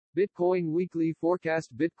Bitcoin weekly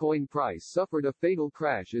forecast. Bitcoin price suffered a fatal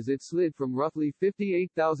crash as it slid from roughly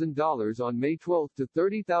 $58,000 on May 12 to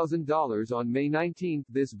 $30,000 on May 19.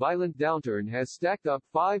 This violent downturn has stacked up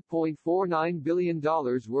 $5.49 billion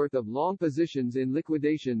worth of long positions in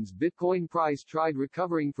liquidations. Bitcoin price tried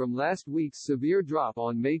recovering from last week's severe drop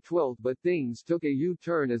on May 12, but things took a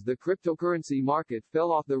U-turn as the cryptocurrency market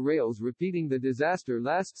fell off the rails, repeating the disaster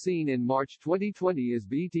last seen in March 2020 as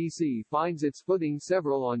BTC finds its footing.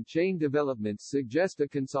 Several on-chain developments suggest a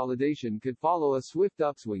consolidation could follow a swift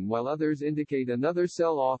upswing, while others indicate another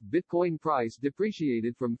sell-off. Bitcoin price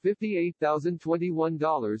depreciated from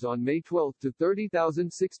 $58,021 on May 12 to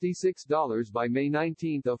 $30,066 by May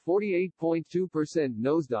 19, a 48.2%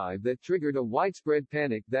 nosedive that triggered a widespread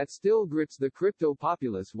panic that still grips the crypto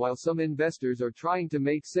populace. While some investors are trying to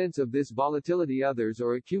make sense of this volatility, others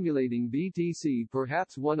are accumulating BTC.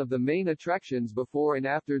 Perhaps one of the main attractions before and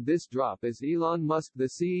after this drop is Elon Musk, the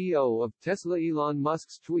CEO of Tesla. Elon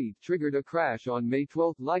Musk's tweet triggered a crash on May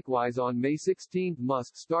 12. Likewise, on May 16,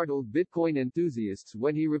 Musk startled Bitcoin enthusiasts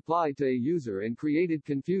when he replied to a user and created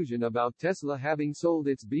confusion about Tesla having sold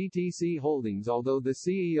its BTC holdings. Although the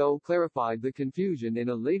CEO clarified the confusion in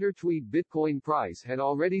a later tweet, Bitcoin price had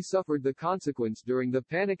already suffered the consequence during the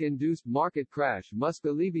panic-induced market crash. Musk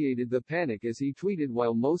alleviated the panic as he tweeted,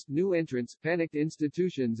 while most new entrants, panicked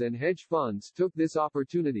institutions and hedge funds took this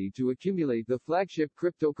opportunity to accumulate the flagship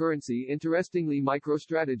cryptocurrency. Interestingly,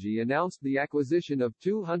 MicroStrategy announced the acquisition of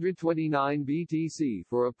 229 BTC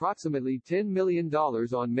for approximately $10 million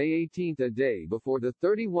on May 18, a day before the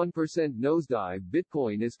 31% nosedive.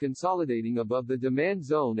 Bitcoin is consolidating above the demand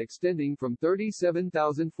zone, extending from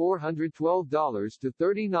 $37,412 to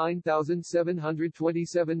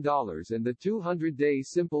 $39,727, and the 200-day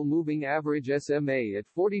simple moving average SMA at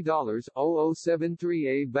 $40.0073.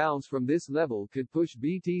 A bounce from this level could push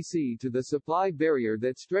BTC to the supply barrier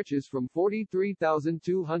that stretches from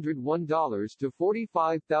 $43,201 to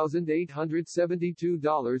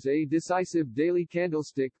 $45,872. A decisive daily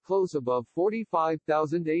candlestick close above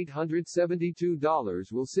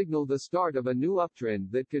 $45,872 will signal the start of a new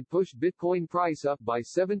uptrend that could push Bitcoin price up by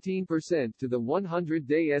 17% to the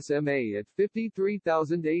 100-day SMA at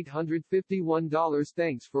 $53,851.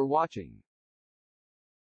 Thanks for watching.